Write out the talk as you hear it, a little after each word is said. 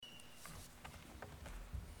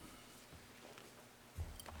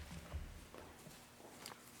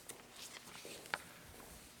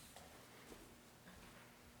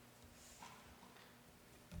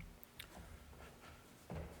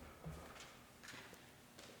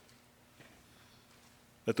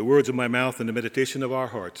Let the words of my mouth and the meditation of our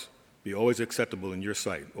hearts be always acceptable in your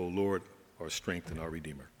sight, O Lord, our strength and our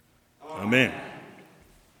Redeemer. Amen.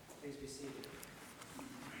 Please be seated.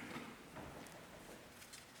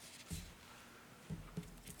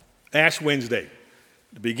 Ash Wednesday,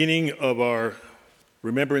 the beginning of our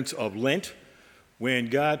remembrance of Lent, when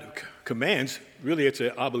God commands, really it's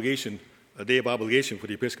an obligation, a day of obligation for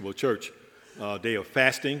the Episcopal Church, a day of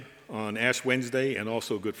fasting on Ash Wednesday and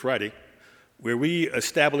also Good Friday, where we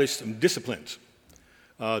establish some disciplines.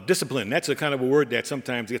 Discipline, that's a kind of a word that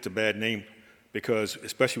sometimes gets a bad name because,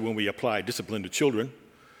 especially when we apply discipline to children,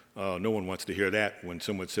 no one wants to hear that when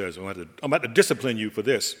someone says, I'm about to discipline you for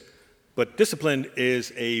this. But discipline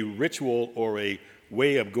is a ritual or a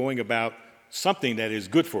way of going about something that is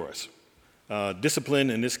good for us.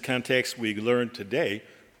 Discipline in this context we learned today,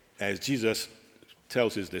 as Jesus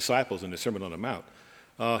tells his disciples in the Sermon on the Mount,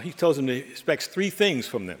 he tells them he expects three things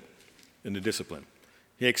from them in the discipline.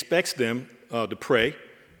 He expects them to pray,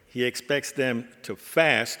 he expects them to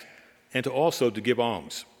fast, and to also to give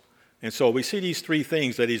alms. And so we see these three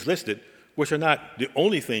things that he's listed, which are not the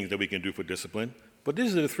only things that we can do for discipline, but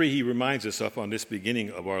these are the three he reminds us of on this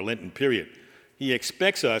beginning of our Lenten period. He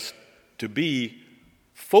expects us to be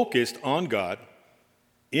focused on God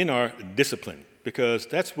in our discipline, because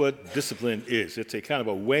that's what discipline is. It's a kind of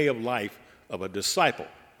a way of life of a disciple.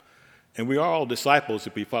 And we are all disciples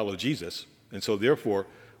if we follow Jesus, and so therefore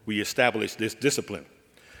we establish this discipline.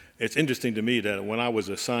 It's interesting to me that when I was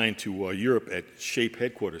assigned to Europe at SHAPE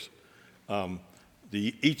headquarters,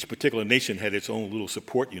 each particular nation had its own little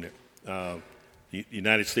support unit. The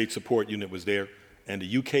United States support unit was there, and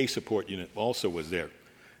the UK support unit also was there.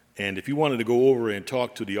 And if you wanted to go over and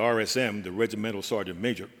talk to the RSM, the Regimental Sergeant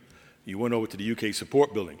Major, you went over to the UK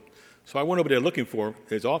support building. So I went over there looking for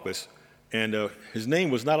his office, and his name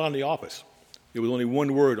was not on the office. There was only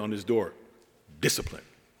one word on his door: discipline,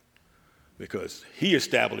 because he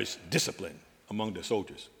established discipline among the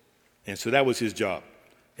soldiers. And so that was his job.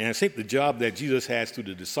 And I think the job that Jesus has through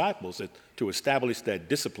the disciples is to establish that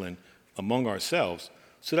discipline among ourselves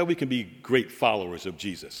so that we can be great followers of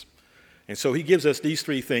Jesus. And so he gives us these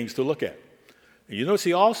three things to look at. And you notice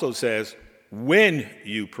he also says, when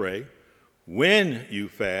you pray, when you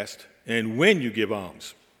fast, and when you give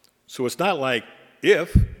alms. So it's not like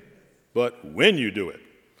if, but when you do it.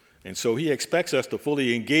 And so he expects us to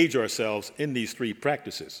fully engage ourselves in these three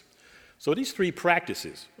practices. So these three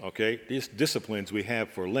practices, okay, these disciplines we have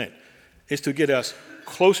for Lent, is to get us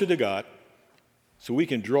closer to God, so we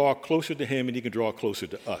can draw closer to him and he can draw closer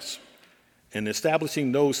to us. And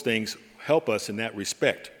establishing those things help us in that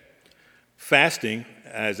respect. Fasting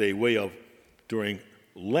as a way of, during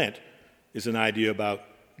Lent, is an idea about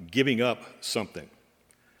giving up something.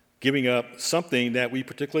 Giving up something that we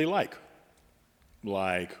particularly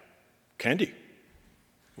like candy.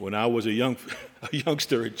 When I was a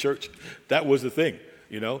youngster in church, that was the thing,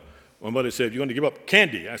 you know. My mother said, "You're going to give up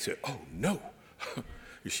candy?" I said, "Oh, no."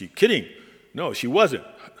 Is she kidding? No, she wasn't.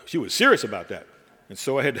 She was serious about that. And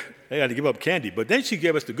so I had to give up candy. But then she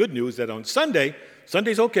gave us the good news that on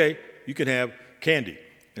Sunday's okay, you can have candy.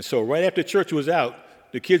 And so right after church was out,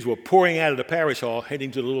 the kids were pouring out of the parish hall,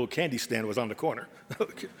 heading to the little candy stand that was on the corner,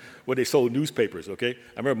 where they sold newspapers, okay?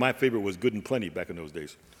 I remember my favorite was Good and Plenty back in those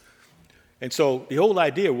days. And so the whole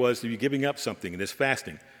idea was to be giving up something, and this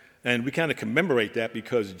fasting. And we kind of commemorate that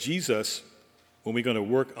because Jesus, when we're going to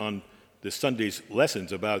work on this Sunday's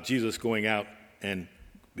lessons about Jesus going out and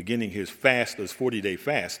beginning his fast, his 40-day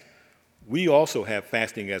fast, we also have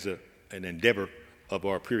fasting as an endeavor of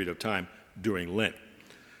our period of time during Lent.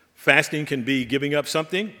 Fasting can be giving up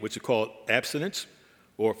something, which is called abstinence,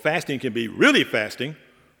 or fasting can be really fasting,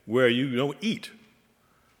 where you don't eat.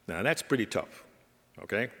 Now, that's pretty tough,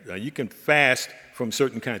 okay? Now, you can fast from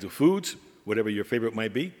certain kinds of foods, whatever your favorite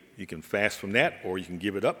might be. You can fast from that, or you can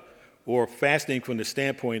give it up. Or fasting from the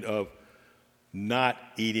standpoint of not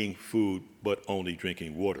eating food, but only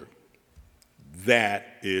drinking water.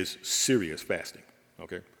 That is serious fasting,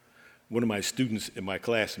 okay? One of my students in my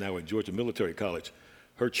class now at Georgia Military College,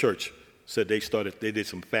 her church said they did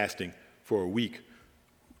some fasting for a week,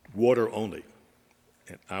 water only.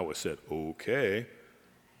 And I said, okay.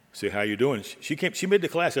 See, how you doing? She made the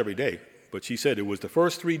class every day, but she said it was the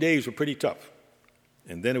first 3 days were pretty tough.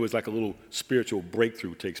 And then it was like a little spiritual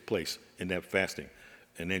breakthrough takes place in that fasting.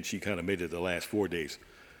 And then she kind of made it the last 4 days,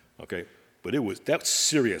 okay? But that's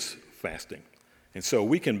serious fasting. And so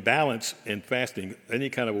we can balance in fasting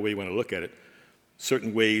any kind of a way you want to look at it,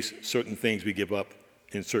 certain ways, certain things we give up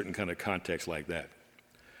in certain kind of contexts like that.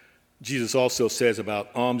 Jesus also says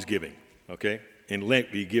about almsgiving, okay? In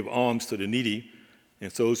Lent, we give alms to the needy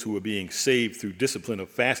and those who are being saved through discipline of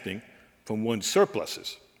fasting from one's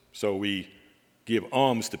surpluses. So we give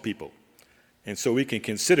alms to people. And so we can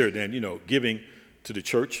consider then, giving to the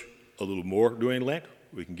church a little more during Lent.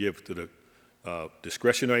 We can give to the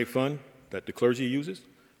discretionary fund that the clergy uses.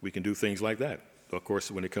 We can do things like that, of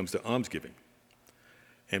course, when it comes to almsgiving.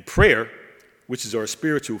 And prayer, which is our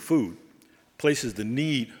spiritual food, places the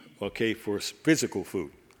need, for physical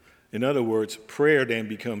food. In other words, prayer then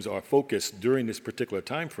becomes our focus during this particular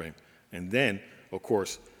time frame. And then, of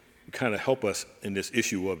course, kind of help us in this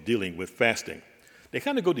issue of dealing with fasting. They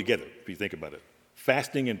kind of go together, if you think about it.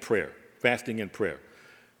 Fasting and prayer. Fasting and prayer.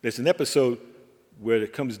 There's an episode where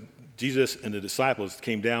Jesus and the disciples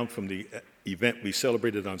came down from the event we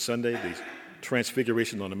celebrated on Sunday, the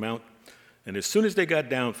Transfiguration on the Mount. And as soon as they got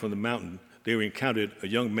down from the mountain, they encountered a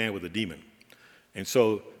young man with a demon. And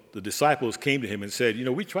so the disciples came to him and said,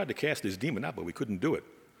 we tried to cast this demon out, but we couldn't do it.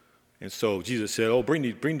 And so Jesus said, bring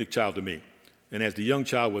the child to me. And as the young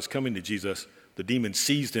child was coming to Jesus, the demon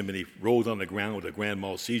seized him and he rolled on the ground with a grand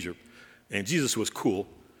mal seizure. And Jesus was cool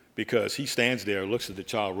because he stands there, looks at the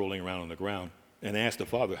child rolling around on the ground, and asked the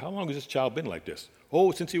father, how long has this child been like this?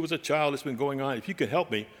 Oh, since he was a child, it's been going on. If you can help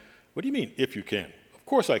me. What do you mean, if you can? Of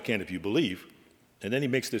course I can if you believe. And then he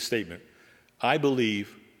makes this statement, I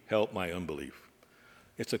believe, help my unbelief.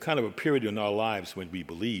 It's a kind of a period in our lives when we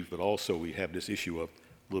believe, but also we have this issue of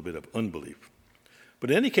a little bit of unbelief.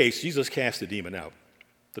 But in any case, Jesus cast the demon out.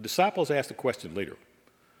 The disciples asked the question later,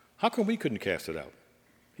 how come we couldn't cast it out?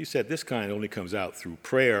 He said this kind only comes out through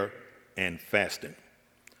prayer and fasting.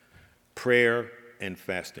 Prayer and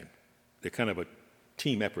fasting. They're kind of a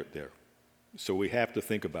team effort there. So we have to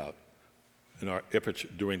think about in our efforts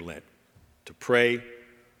during Lent to pray,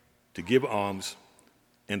 to give alms,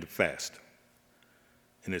 and to fast.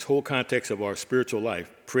 In this whole context of our spiritual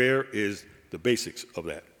life, prayer is the basics of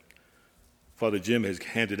that. Father Jim has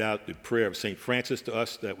handed out the prayer of St. Francis to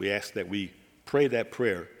us that we ask that we pray that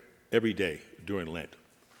prayer every day during Lent.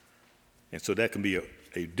 And so that can be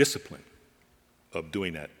a discipline of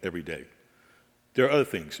doing that every day. There are other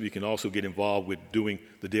things. We can also get involved with doing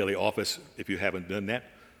the daily office. If you haven't done that,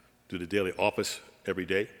 do the daily office every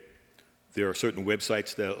day. There are certain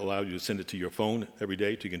websites that allow you to send it to your phone every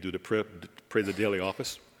day. So you can do pray the daily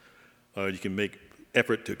office. You can make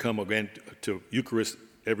effort to come again to Eucharist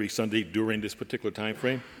every Sunday during this particular time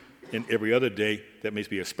frame, and every other day that may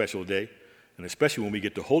be a special day, and especially when we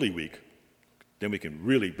get to Holy Week, then we can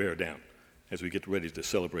really bear down as we get ready to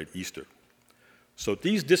celebrate Easter. So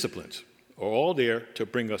these disciplines are all there to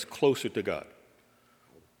bring us closer to God.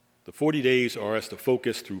 The 40 days are us to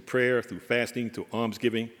focus through prayer, through fasting, through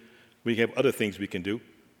almsgiving. We have other things we can do,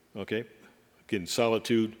 get in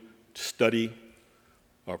solitude, study,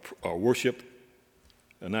 our worship,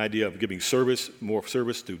 an idea of giving service, more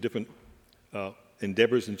service to different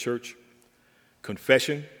endeavors in church.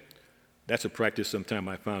 Confession, that's a practice sometime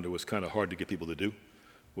I found it was kind of hard to get people to do,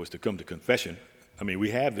 was to come to confession. I mean,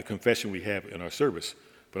 we have the confession we have in our service,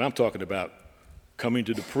 but I'm talking about coming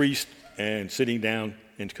to the priest and sitting down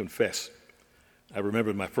and confess. I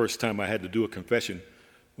remember my first time I had to do a confession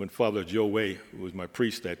when Father Joe Way, who was my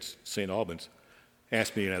priest at St. Albans,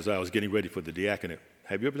 asked me as I was getting ready for the diaconate,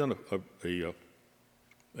 have you ever done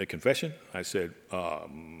a confession? I said,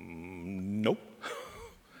 nope.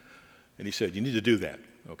 And he said, you need to do that,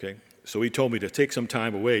 So he told me to take some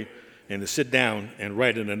time away and to sit down and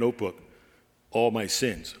write in a notebook all my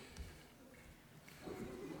sins.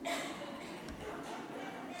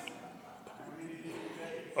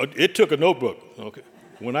 It took a notebook,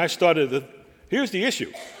 When I started, here's the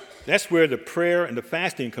issue. That's where the prayer and the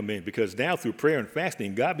fasting come in, because now through prayer and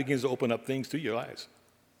fasting, God begins to open up things to your eyes.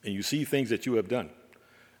 And you see things that you have done.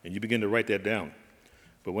 And you begin to write that down.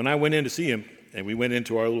 But when I went in to see him, and we went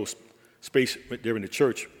into our little space right there in the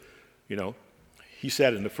church, he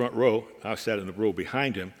sat in the front row, I sat in the row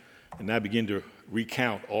behind him, and I began to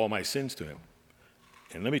recount all my sins to him.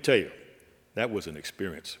 And let me tell you, that was an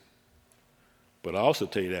experience. But I also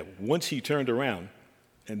tell you that once he turned around,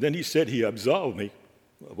 and then he said he absolved me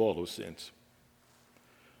of all those sins.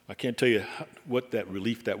 I can't tell you what that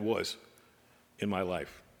relief that was in my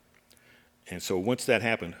life. And so once that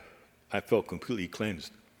happened, I felt completely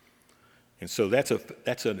cleansed. And so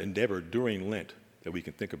that's an endeavor during Lent that we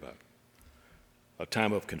can think about. A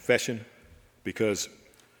time of confession, because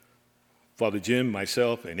Father Jim,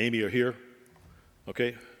 myself, and Amy are here,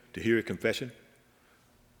 to hear a confession.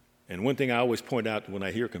 And one thing I always point out when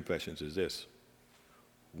I hear confessions is this.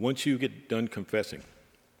 Once you get done confessing,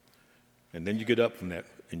 and then you get up from that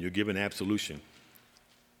and you're given absolution,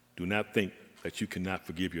 do not think that you cannot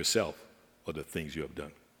forgive yourself of the things you have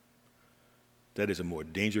done. That is a more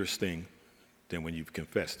dangerous thing than when you've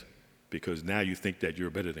confessed, because now you think that you're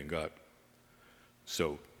better than God.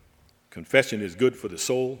 So confession is good for the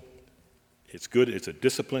soul. It's good, it's a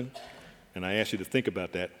discipline, and I ask you to think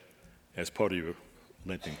about that as part of your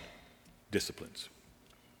Lenten disciplines.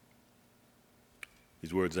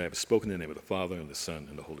 These words I have spoken in the name of the Father, and the Son,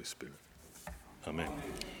 and the Holy Spirit. Amen.